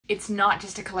It's not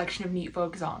just a collection of neat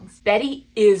folk songs. Betty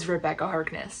is Rebekah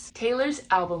Harkness. Taylor's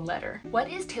album letter. What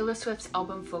is Taylor Swift's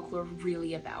album Folklore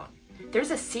really about?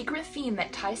 There's a secret theme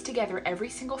that ties together every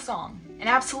single song, and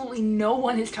absolutely no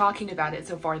one is talking about it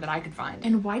so far that I could find.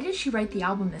 And why did she write the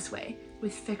album this way?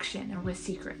 With fiction or with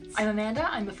secrets? I'm Amanda,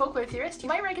 I'm the folklore theorist. You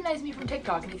might recognize me from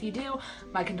TikTok, and if you do,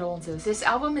 my condolences. This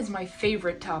album is my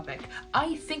favorite topic.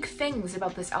 I think things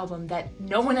about this album that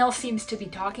no one else seems to be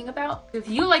talking about. If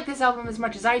you like this album as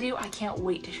much as I do, I can't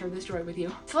wait to share this joy with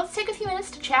you. So let's take a few minutes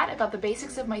to chat about the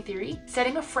basics of my theory,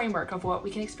 setting a framework of what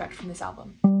we can expect from this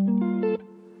album.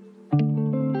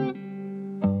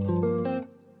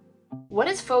 What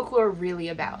is Folklore really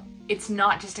about? It's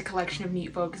not just a collection of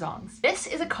neat folk songs. This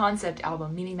is a concept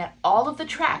album, meaning that all of the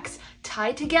tracks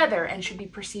tie together and should be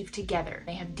perceived together.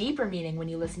 They have deeper meaning when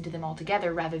you listen to them all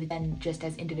together rather than just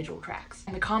as individual tracks.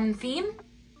 And the common theme?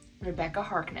 Rebekah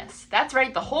Harkness. That's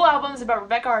right, the whole album is about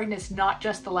Rebekah Harkness, not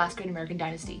just the Last Great American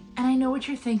Dynasty. And I know what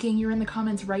you're thinking, you're in the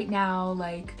comments right now,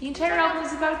 like, the entire album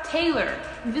is about Taylor,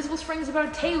 Invisible Spring is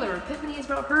about Taylor, Epiphany is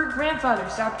about her grandfather,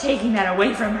 stop taking that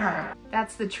away from her.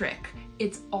 That's the trick.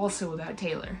 It's also about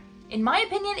Taylor. In my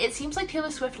opinion, it seems like Taylor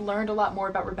Swift learned a lot more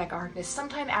about Rebekah Harkness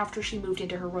sometime after she moved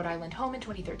into her Rhode Island home in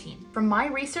 2013. From my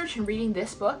research and reading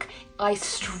this book, I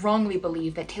strongly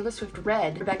believe that Taylor Swift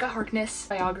read Rebekah Harkness'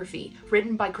 biography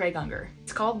written by Craig Unger.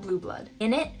 It's called Blue Blood.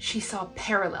 In it, she saw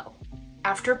parallel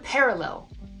after parallel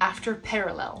after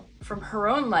parallel from her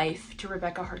own life to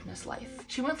Rebekah Harkness' life.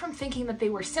 She went from thinking that they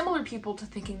were similar people to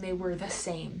thinking they were the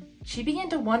same. She began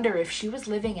to wonder if she was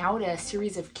living out a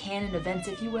series of canon events,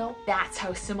 if you will. That's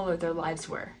how similar their lives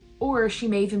were. Or she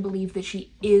may even believe that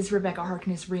she is Rebekah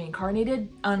Harkness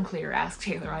reincarnated. Unclear, ask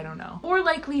Taylor, I don't know. Or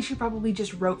likely she probably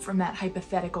just wrote from that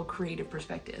hypothetical creative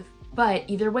perspective. But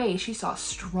either way, she saw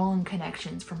strong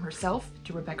connections from herself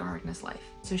to Rebekah Harkness' life.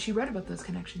 So she wrote about those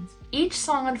connections. Each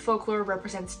song on Folklore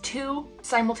represents two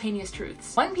simultaneous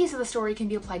truths. One piece of the story can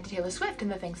be applied to Taylor Swift and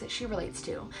the things that she relates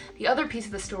to. The other piece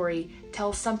of the story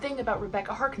tells something about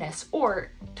Rebekah Harkness,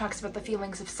 or talks about the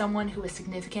feelings of someone who is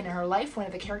significant in her life, one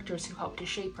of the characters who helped to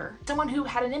shape her. Someone who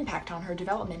had an impact on her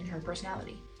development and her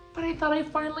personality. But I thought I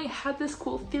finally had this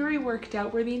cool theory worked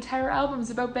out where the entire album's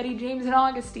about Betty, James, and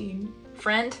Augustine.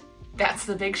 Friend, that's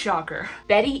the big shocker.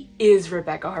 Betty is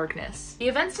Rebekah Harkness. The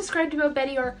events described about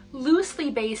Betty are loosely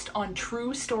based on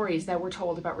true stories that were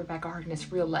told about Rebekah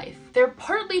Harkness' real life. They're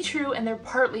partly true and they're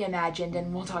partly imagined,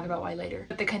 and we'll talk about why later.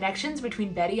 But the connections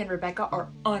between Betty and Rebekah are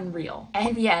unreal.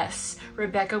 And yes,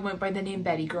 Rebekah went by the name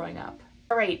Betty growing up.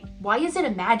 Alright, why is it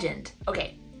imagined?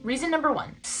 Okay. Reason number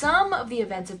one, some of the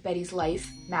events of Betty's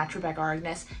life match Rebekah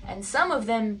Harkness, and some of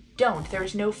them don't.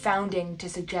 There's no founding to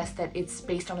suggest that it's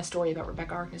based on a story about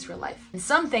Rebekah Harkness' real life. And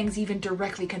some things even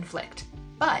directly conflict.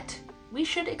 But we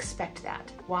should expect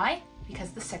that. Why?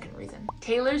 Because the second reason.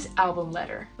 Taylor's album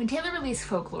letter. When Taylor released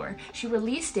Folklore, she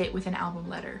released it with an album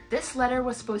letter. This letter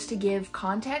was supposed to give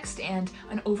context and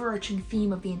an overarching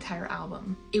theme of the entire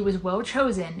album. It was well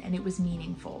chosen and it was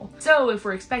meaningful. So if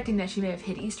we're expecting that she may have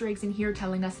hid Easter eggs in here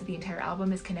telling us that the entire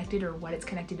album is connected or what it's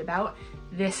connected about,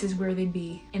 this is where they'd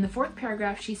be. In the fourth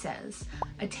paragraph, she says,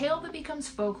 "A tale that becomes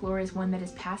folklore is one that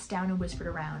is passed down and whispered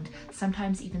around,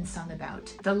 sometimes even sung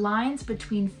about. The lines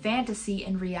between fantasy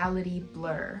and reality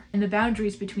blur, and the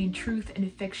boundaries between truth and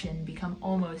fiction become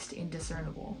almost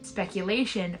indiscernible.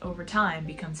 Speculation over time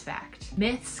becomes fact.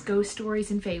 Myths, ghost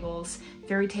stories and fables,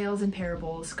 fairy tales and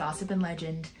parables, gossip and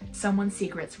legend, someone's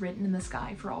secrets written in the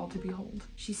sky for all to behold."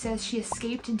 She says she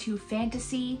escaped into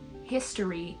fantasy,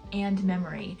 history, and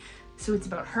memory. So it's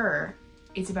about her,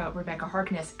 it's about Rebekah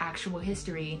Harkness' actual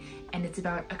history, and it's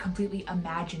about a completely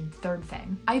imagined third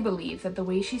thing. I believe that the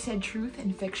way she said truth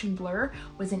and fiction blur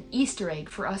was an Easter egg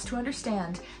for us to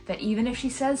understand that even if she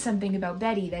says something about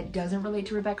Betty that doesn't relate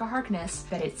to Rebekah Harkness,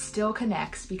 that it still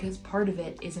connects because part of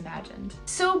it is imagined.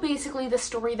 So basically the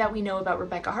story that we know about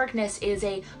Rebekah Harkness is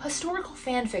a historical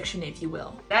fan fiction, if you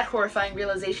will. That horrifying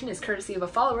realization is courtesy of a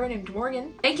follower named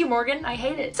Morgan. Thank you, Morgan, I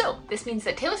hate it. So this means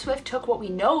that Taylor Swift took what we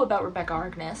know about Rebekah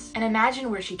Harkness and imagined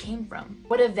where she came from,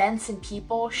 what events and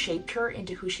people shaped her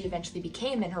into who she eventually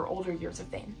became in her older years of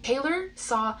fame. Taylor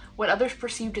saw what others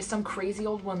perceived as some crazy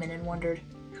old woman and wondered,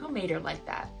 who made her like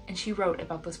that? And she wrote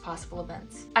about those possible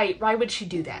events. Why would she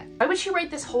do that? Why would she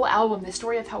write this whole album, this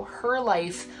story of how her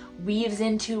life weaves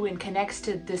into and connects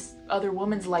to this other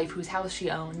woman's life whose house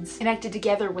she owns, connected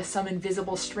together with some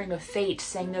invisible string of fate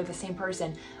saying they're the same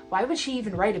person? Why would she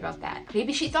even write about that?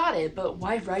 Maybe she thought it, but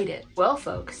why write it? Well,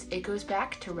 folks, it goes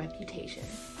back to reputation.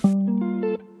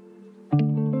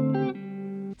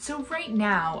 So right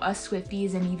now, us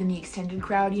Swifties and even the extended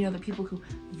crowd, you know, the people who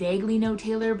vaguely know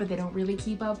Taylor but they don't really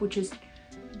keep up, which is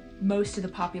most of the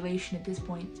population at this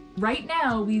point. Right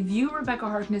now, we view Rebekah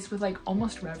Harkness with like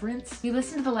almost reverence. We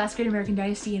listen to the Last Great American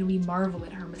Dynasty and we marvel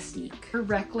at her mystique. Her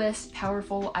reckless,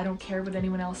 powerful, I don't care what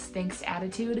anyone else thinks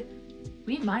attitude,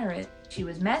 we admire it. She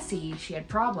was messy, she had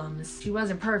problems, she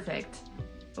wasn't perfect,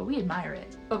 but we admire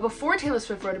it. But before Taylor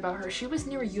Swift wrote about her, she was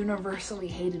near universally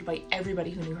hated by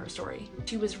everybody who knew her story.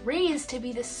 She was raised to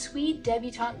be this sweet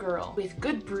debutante girl with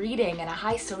good breeding and a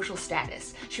high social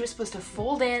status. She was supposed to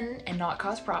fold in and not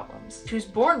cause problems. She was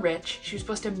born rich, she was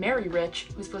supposed to marry rich,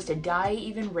 who was supposed to die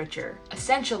even richer.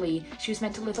 Essentially, she was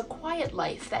meant to live a quiet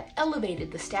life that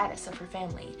elevated the status of her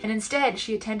family. And instead,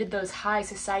 she attended those high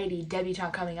society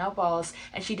debutante coming out balls,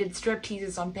 and she did strip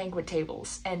teases on banquet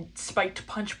tables and spiked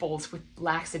punch bowls with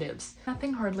laxatives.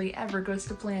 Nothing hardly ever goes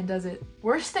to plan, does it?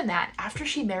 Worse than that, after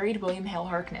she married William Hale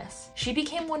Harkness, she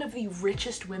became one of the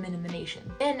richest women in the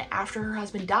nation. Then, after her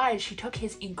husband died, she took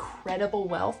his incredible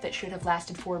wealth that should have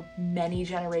lasted for many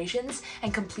generations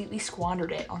and completely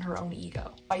squandered it on her own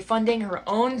ego. By funding her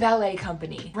own ballet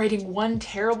company, writing one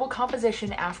terrible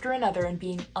composition after another and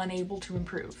being unable to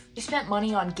improve. She spent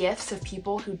money on gifts of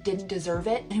people who didn't deserve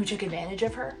it and who took advantage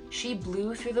of her. She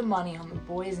blew through the money on the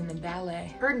boys in the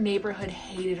ballet. Her neighborhood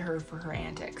hated her for her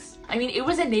antics. I mean, it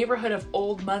was a neighborhood of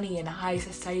old money and high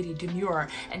society demure,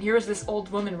 and here's this old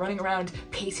woman running around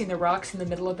pacing the rocks in the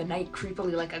middle of the night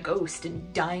creepily like a ghost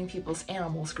and dyeing people's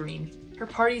animals green. Her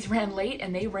parties ran late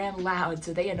and they ran loud,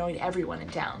 so they annoyed everyone in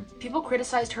town. People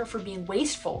criticized her for being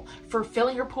wasteful, for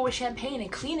filling her pool with champagne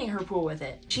and cleaning her pool with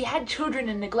it. She had children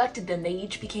and neglected them. They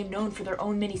each became known for their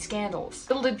own mini scandals.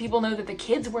 Little did people know that the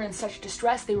kids were in such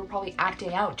distress they were probably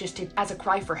acting out just as a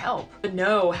cry for help. But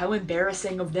no, how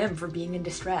embarrassing of them for being in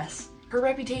distress. Her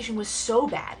reputation was so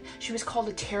bad, she was called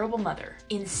a terrible mother,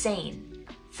 insane,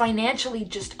 financially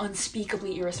just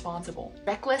unspeakably irresponsible,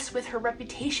 reckless with her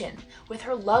reputation, with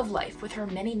her love life, with her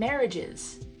many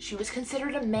marriages. She was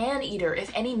considered a man-eater.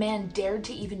 If any man dared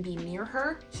to even be near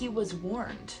her, he was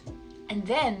warned. And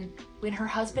then, when her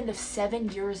husband of 7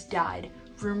 years died,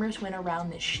 rumors went around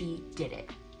that she did it.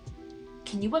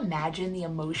 Can you imagine the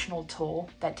emotional toll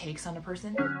that takes on a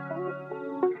person?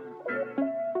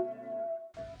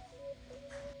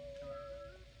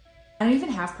 I don't even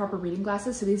have proper reading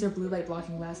glasses, so these are blue light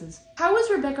blocking glasses. How was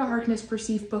Rebekah Harkness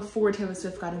perceived before Taylor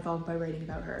Swift got involved by writing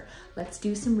about her? Let's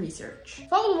do some research.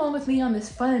 Follow along with me on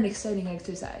this fun and exciting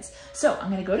exercise. So I'm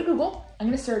gonna go to Google, I'm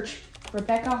gonna search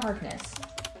Rebekah Harkness.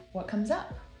 What comes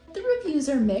up? The reviews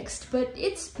are mixed, but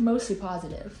it's mostly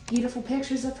positive. Beautiful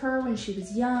pictures of her when she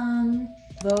was young,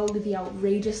 Vogue, The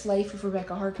Outrageous Life of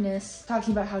Rebekah Harkness,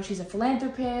 talking about how she's a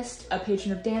philanthropist, a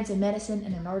patron of dance and medicine,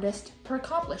 and an artist, her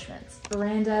accomplishments.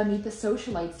 Veranda, Meet the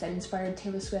Socialites that inspired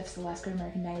Taylor Swift's The Last Great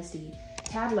American Dynasty.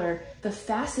 Tadler, the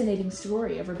fascinating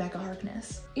story of Rebekah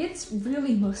Harkness. It's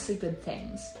really mostly good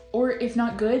things. Or if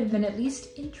not good, then at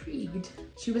least intrigued.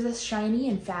 She was a shiny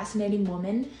and fascinating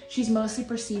woman. She's mostly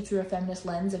perceived through a feminist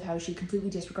lens of how she completely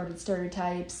disregarded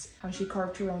stereotypes, how she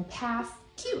carved her own path.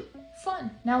 Cute.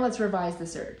 Fun. Now let's revise the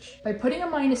search. By putting a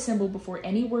minus symbol before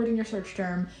any word in your search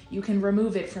term, you can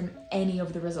remove it from any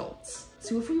of the results.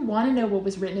 So if we want to know what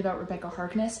was written about Rebekah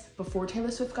Harkness before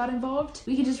Taylor Swift got involved,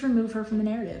 we can just remove her from the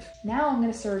narrative. Now I'm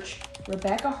going to search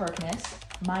Rebekah Harkness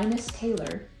minus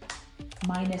Taylor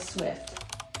minus Swift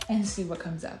and see what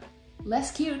comes up.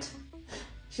 Less cute.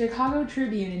 Chicago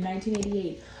Tribune in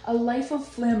 1988, a life of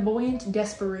flamboyant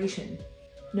desperation.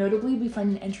 Notably, we find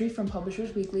an entry from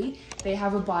Publishers Weekly. They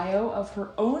have a bio of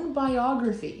her own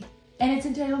biography, and it's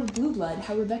entitled Blue Blood,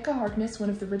 How Rebekah Harkness, one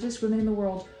of the richest women in the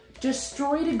world,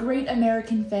 destroyed a great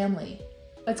American family.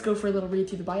 Let's go for a little read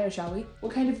through the bio, shall we?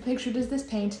 What kind of a picture does this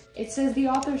paint? It says the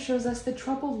author shows us the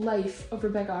troubled life of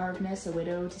Rebekah Harkness, a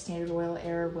widow to Standard Oil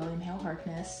heir William Hale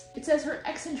Harkness. It says her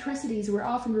eccentricities were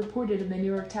often reported in the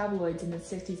New York tabloids in the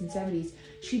 60s and 70s.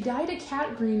 She dyed a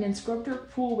cat green and scrubbed her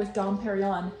pool with Dom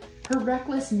Perignon. Her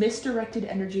reckless, misdirected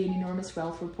energy and enormous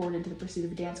wealth were poured into the pursuit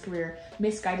of a dance career,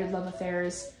 misguided love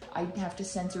affairs, I have to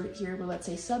censor it here, but let's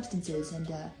say substances and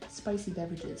spicy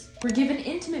beverages. We're given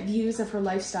intimate views of her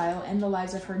lifestyle and the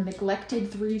lives of her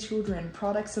neglected 3 children,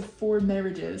 products of 4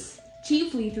 marriages,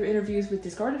 chiefly through interviews with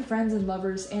discarded friends and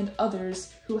lovers and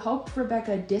others who helped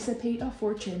Rebekah dissipate a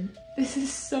fortune. This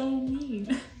is so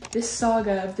mean. This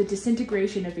saga of the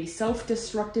disintegration of a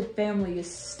self-destructive family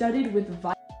is studded with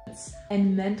violence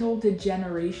and mental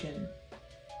degeneration.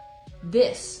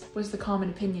 This was the common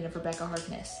opinion of Rebekah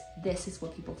Harkness. This is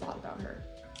what people thought about her.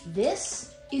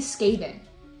 This is scathing.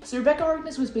 So Rebekah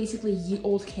Harkness was basically ye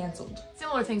old cancelled.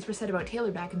 Similar things were said about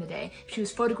Taylor back in the day. If she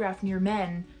was photographed near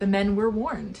men, the men were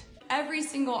warned. Every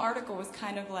single article was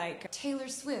kind of like, Taylor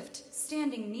Swift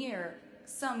standing near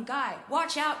Some guy.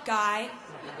 Watch out, guy.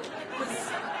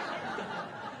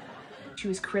 She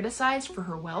was criticized for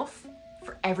her wealth,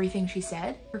 for everything she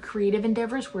said. Her creative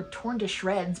endeavors were torn to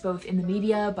shreds, both in the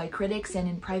media, by critics, and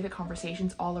in private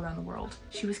conversations all around the world.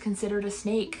 She was considered a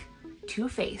snake,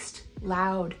 two-faced,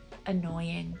 loud,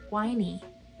 annoying, whiny,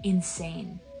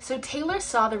 insane. So Taylor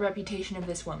saw the reputation of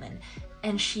this woman,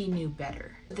 and she knew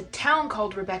better. The town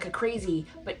called Rebekah crazy,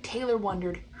 but Taylor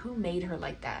wondered who made her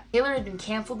like that. Taylor had been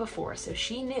canceled before, so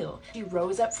she knew. She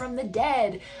rose up from the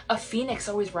dead, a phoenix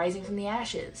always rising from the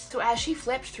ashes. So as she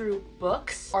flipped through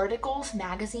books, articles,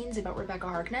 magazines about Rebekah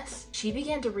Harkness, she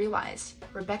began to realize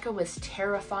Rebekah was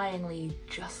terrifyingly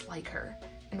just like her,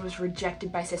 and was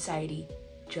rejected by society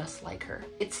just like her.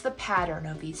 It's the pattern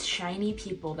of these shiny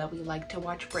people that we like to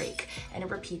watch break, and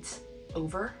it repeats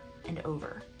over and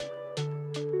over.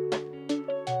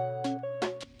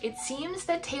 It seems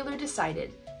that Taylor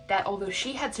decided that although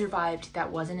she had survived,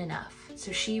 that wasn't enough.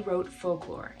 So she wrote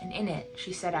Folklore, and in it,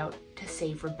 she set out to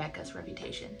save Rebekah's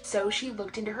reputation. So she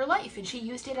looked into her life, and she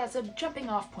used it as a jumping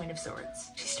off point of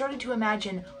sorts. She started to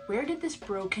imagine, where did this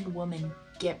broken woman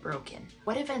get broken?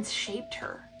 What events shaped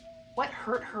her? What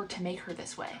hurt her to make her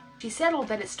this way? She settled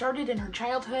that it started in her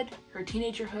childhood, her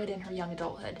teenagerhood, and her young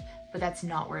adulthood, but that's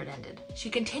not where it ended. She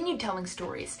continued telling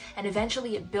stories, and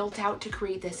eventually it built out to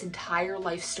create this entire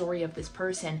life story of this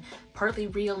person, partly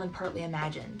real and partly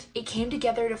imagined. It came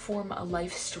together to form a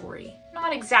life story.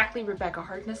 Not exactly Rebekah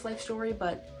Harkness' life story,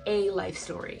 but a life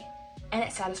story. And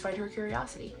it satisfied her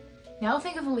curiosity. Now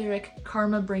think of the lyric,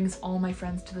 "Karma brings all my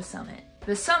friends to the summit."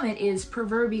 The summit is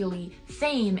proverbially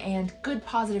fame and good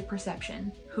positive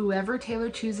perception. Whoever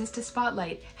Taylor chooses to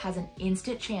spotlight has an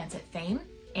instant chance at fame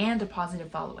and a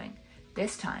positive following.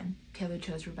 This time, Taylor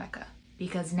chose Rebekah.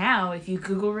 Because now, if you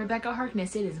Google Rebekah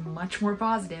Harkness, it is much more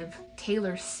positive.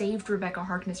 Taylor saved Rebekah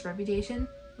Harkness' reputation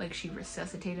like she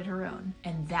resuscitated her own.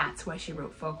 And that's why she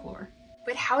wrote Folklore.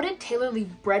 But how did Taylor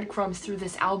leave breadcrumbs through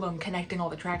this album connecting all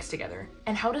the tracks together?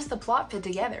 And how does the plot fit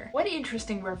together? What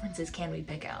interesting references can we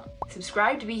pick out?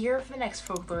 Subscribe to be here for the next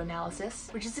Folklore analysis,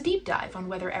 which is a deep dive on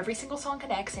whether every single song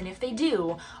connects, and if they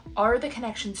do, are the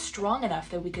connections strong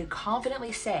enough that we could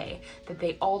confidently say that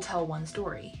they all tell one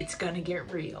story? It's gonna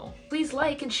get real. Please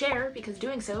like and share, because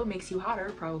doing so makes you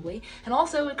hotter, probably, and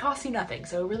also it costs you nothing,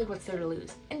 so really what's there to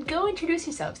lose? And go introduce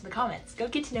yourselves in the comments. Go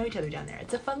get to know each other down there.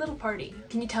 It's a fun little party.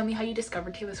 Can you tell me how you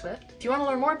discovered Taylor Swift? If you want to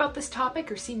learn more about this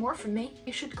topic or see more from me,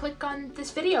 you should click on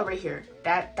this video right here.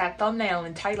 That thumbnail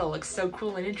and title looks so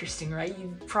cool and interesting, right?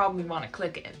 You probably want to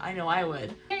click it. I know I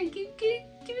would. Hey, give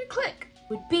it a click. It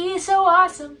would be so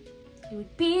awesome. It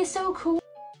would be so cool.